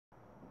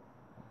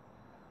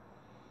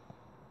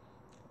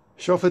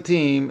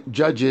Shophatim,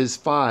 Judges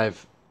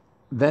 5.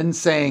 Then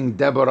sang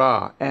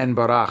Deborah and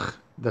Barak,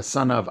 the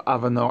son of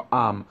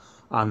Avinoam,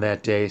 on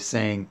that day,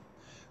 saying,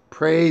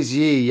 Praise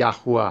ye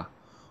Yahuwah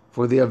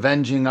for the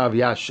avenging of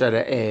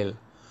Yashara'el,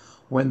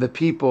 when the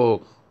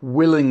people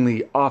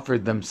willingly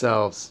offered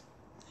themselves.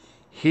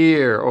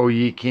 Hear, O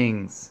ye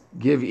kings,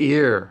 give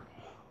ear,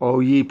 O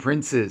ye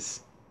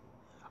princes.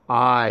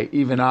 I,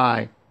 even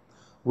I,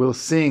 will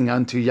sing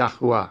unto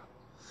Yahuwah.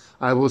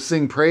 I will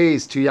sing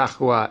praise to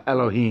Yahuwah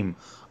Elohim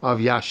of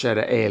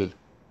Yashara'el.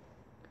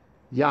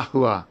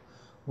 Yahuwah,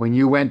 when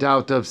you went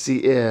out of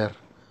Seir,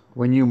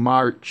 when you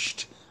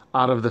marched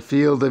out of the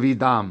field of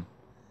Edom,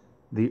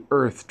 the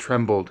earth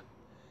trembled,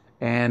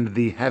 and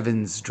the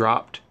heavens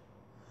dropped.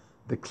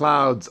 The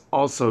clouds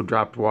also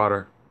dropped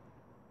water.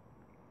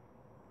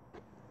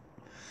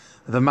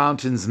 The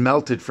mountains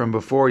melted from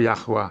before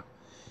Yahuwah,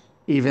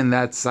 even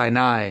that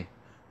Sinai,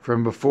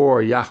 from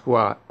before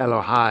Yahuwah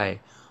Elohai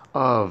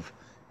of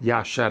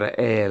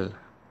Yashara'el.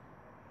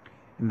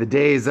 In the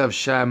days of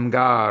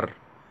Shamgar,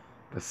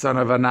 the son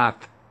of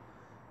Anath,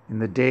 in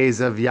the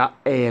days of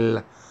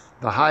Yael,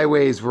 the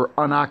highways were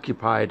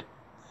unoccupied,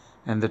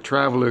 and the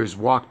travelers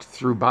walked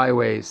through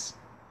byways.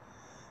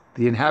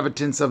 The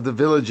inhabitants of the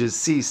villages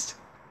ceased.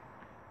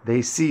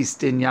 They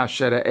ceased in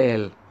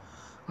Yashara'el,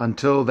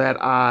 until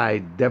that I,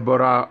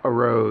 Deborah,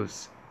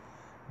 arose,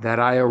 that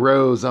I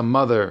arose a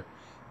mother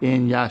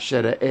in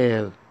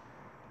Yashara'el.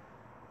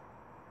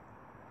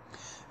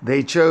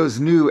 They chose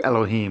new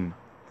Elohim.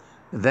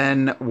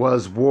 Then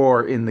was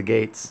war in the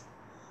gates.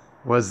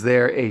 Was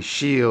there a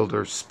shield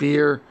or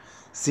spear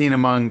seen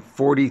among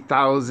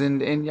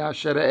 40,000 in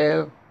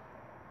Yashara'el?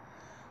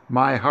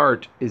 My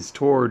heart is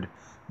toward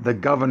the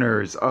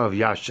governors of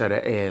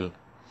Yashara'el,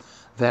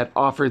 that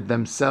offered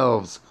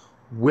themselves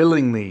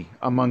willingly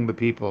among the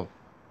people.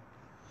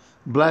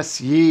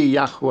 Bless ye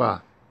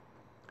Yahuwah.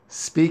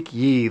 Speak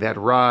ye that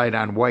ride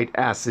on white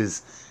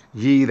asses,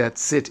 ye that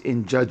sit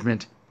in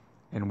judgment,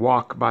 and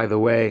walk by the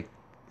way.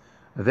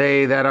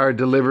 They that are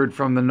delivered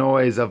from the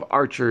noise of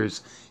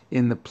archers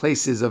in the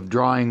places of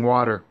drawing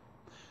water.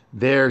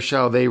 There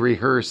shall they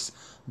rehearse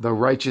the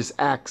righteous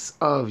acts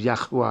of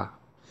Yahuwah,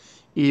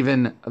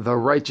 even the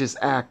righteous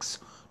acts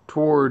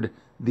toward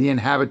the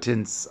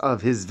inhabitants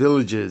of his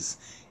villages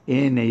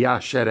in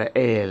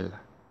Yashara'el.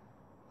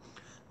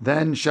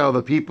 Then shall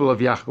the people of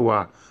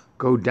Yahuwah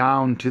go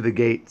down to the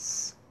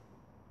gates.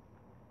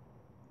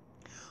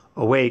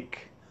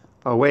 Awake,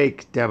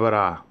 awake,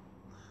 Deborah.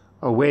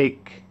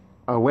 Awake,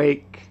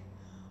 awake.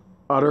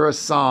 Utter a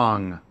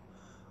song.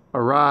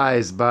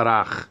 Arise,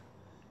 Barak,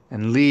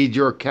 and lead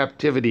your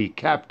captivity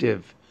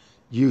captive,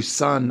 you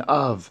son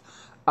of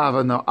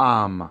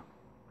Avinoam.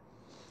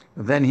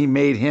 Then he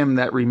made him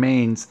that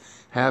remains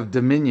have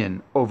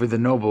dominion over the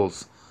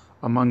nobles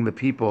among the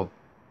people.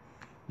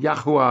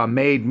 Yahuwah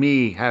made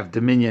me have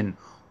dominion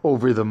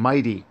over the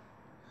mighty.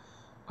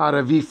 Out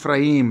of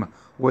Ephraim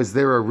was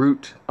there a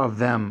root of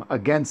them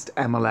against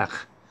Amalek.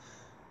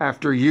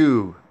 After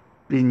you,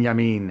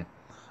 Binyamin,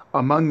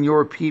 among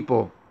your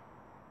people,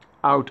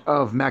 out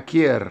of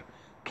Machir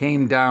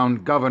came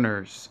down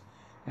governors,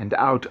 and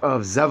out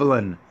of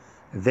Zebulun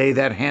they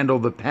that handle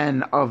the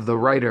pen of the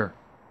writer.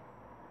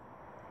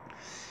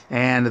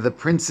 And the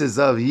princes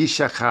of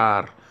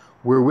Yishachar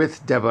were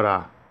with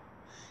Deborah,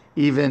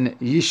 even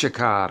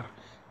Yishachar,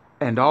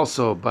 and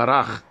also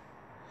Barak.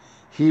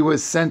 He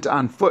was sent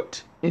on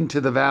foot into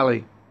the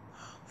valley.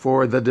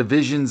 For the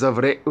divisions of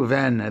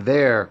Reuven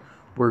there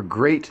were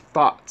great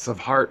thoughts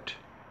of heart.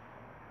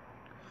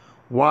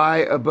 Why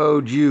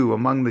abode you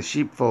among the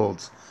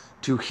sheepfolds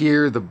to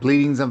hear the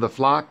bleatings of the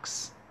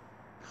flocks?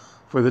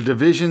 For the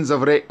divisions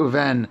of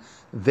Reuven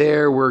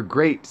there were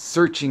great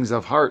searchings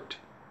of heart.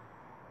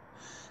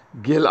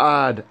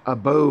 Gilad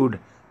abode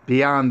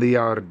beyond the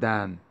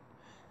Jordan.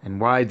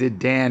 And why did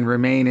Dan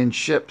remain in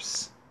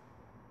ships?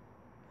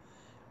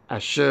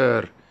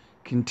 Asher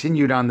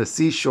continued on the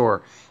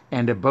seashore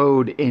and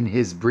abode in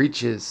his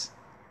breaches.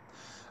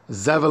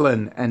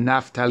 Zebulun and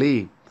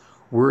Naphtali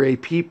were a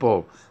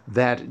people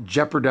that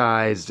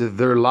jeopardized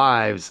their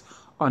lives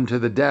unto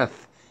the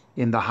death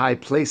in the high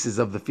places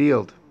of the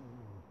field.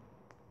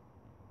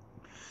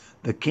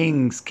 The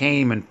kings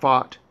came and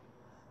fought.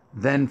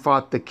 Then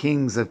fought the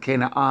kings of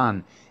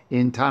Canaan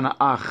in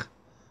Tanaach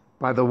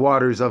by the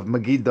waters of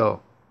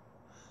Megiddo.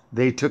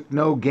 They took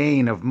no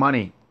gain of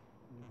money.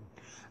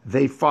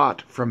 They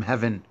fought from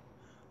heaven.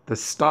 The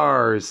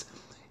stars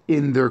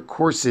in their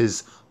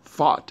courses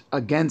fought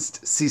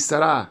against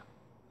Sisera.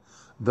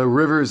 The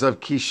rivers of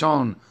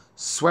Kishon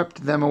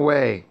swept them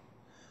away,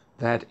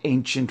 that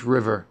ancient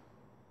river,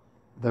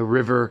 the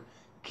river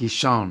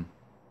Kishon.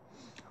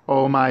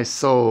 O my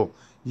soul,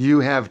 you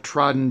have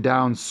trodden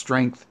down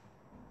strength.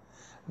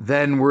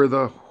 Then were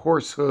the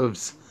horse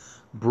hooves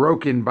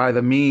broken by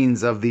the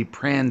means of the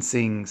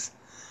prancings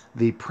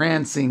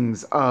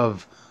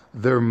of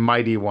their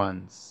mighty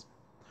ones.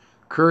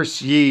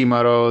 Curse ye,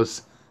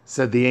 Maroz,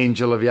 said the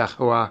angel of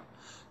Yahuwah.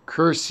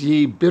 Curse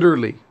ye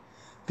bitterly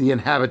the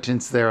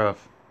inhabitants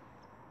thereof,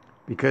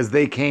 because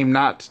they came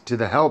not to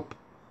the help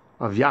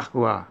of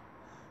Yahuwah,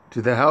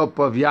 to the help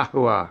of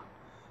Yahuwah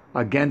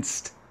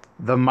against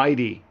the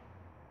mighty.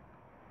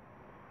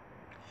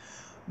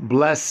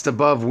 Blessed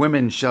above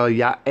women shall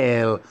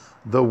Yael,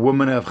 the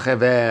woman of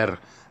Hever,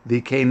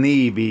 the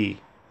Keni, be.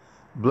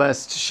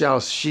 Blessed shall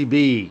she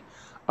be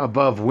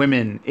above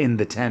women in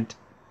the tent.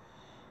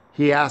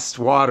 He asked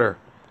water,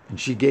 and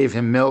she gave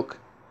him milk.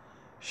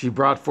 She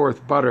brought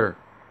forth butter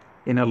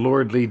in a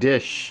lordly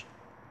dish.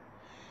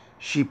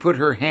 She put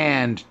her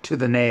hand to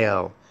the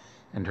nail,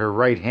 and her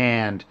right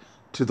hand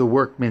to the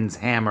workman's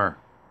hammer.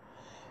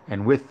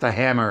 And with the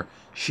hammer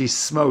she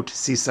smote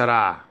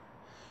Sisera.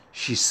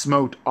 She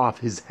smote off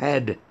his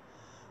head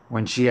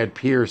when she had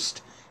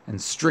pierced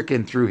and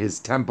stricken through his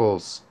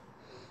temples.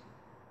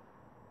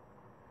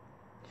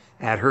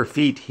 At her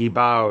feet he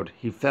bowed,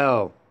 he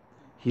fell,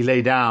 he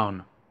lay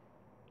down.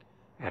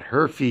 At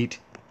her feet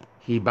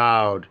he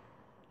bowed,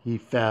 he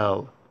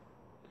fell.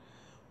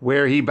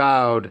 Where he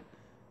bowed,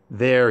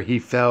 there he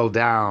fell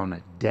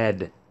down,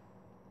 dead.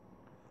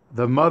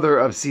 The mother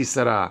of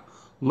Sisera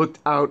looked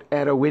out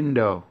at a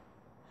window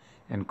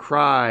and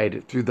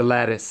cried through the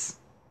lattice,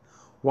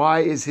 "Why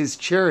is his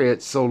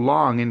chariot so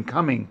long in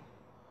coming?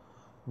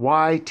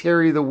 Why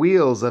tarry the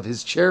wheels of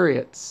his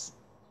chariots?"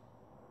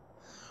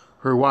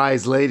 Her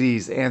wise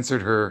ladies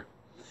answered her,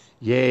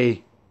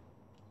 yea,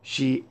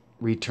 she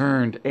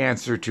returned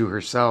answer to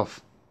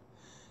herself.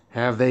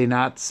 Have they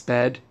not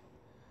sped?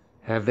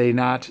 Have they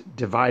not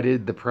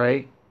divided the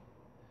prey?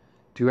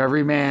 To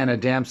every man a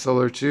damsel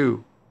or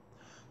two,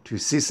 to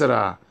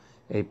Sisera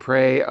a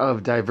prey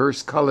of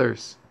diverse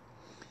colors,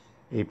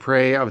 a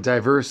prey of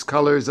diverse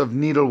colors of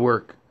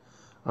needlework,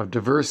 of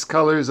diverse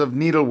colors of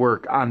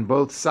needlework on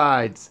both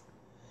sides,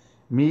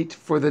 meat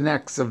for the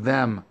necks of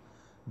them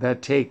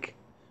that take,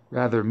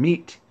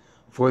 meat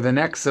for the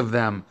necks of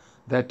them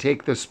that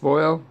take the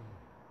spoil.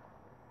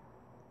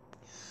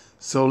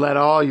 So let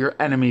all your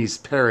enemies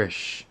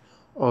perish,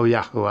 O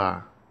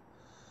Yahuwah,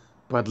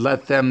 but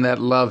let them that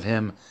love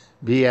him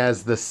be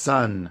as the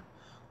sun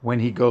when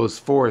he goes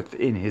forth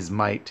in his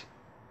might.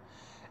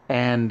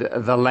 And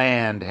the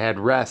land had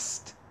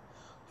rest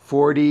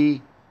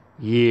 40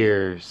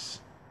 years.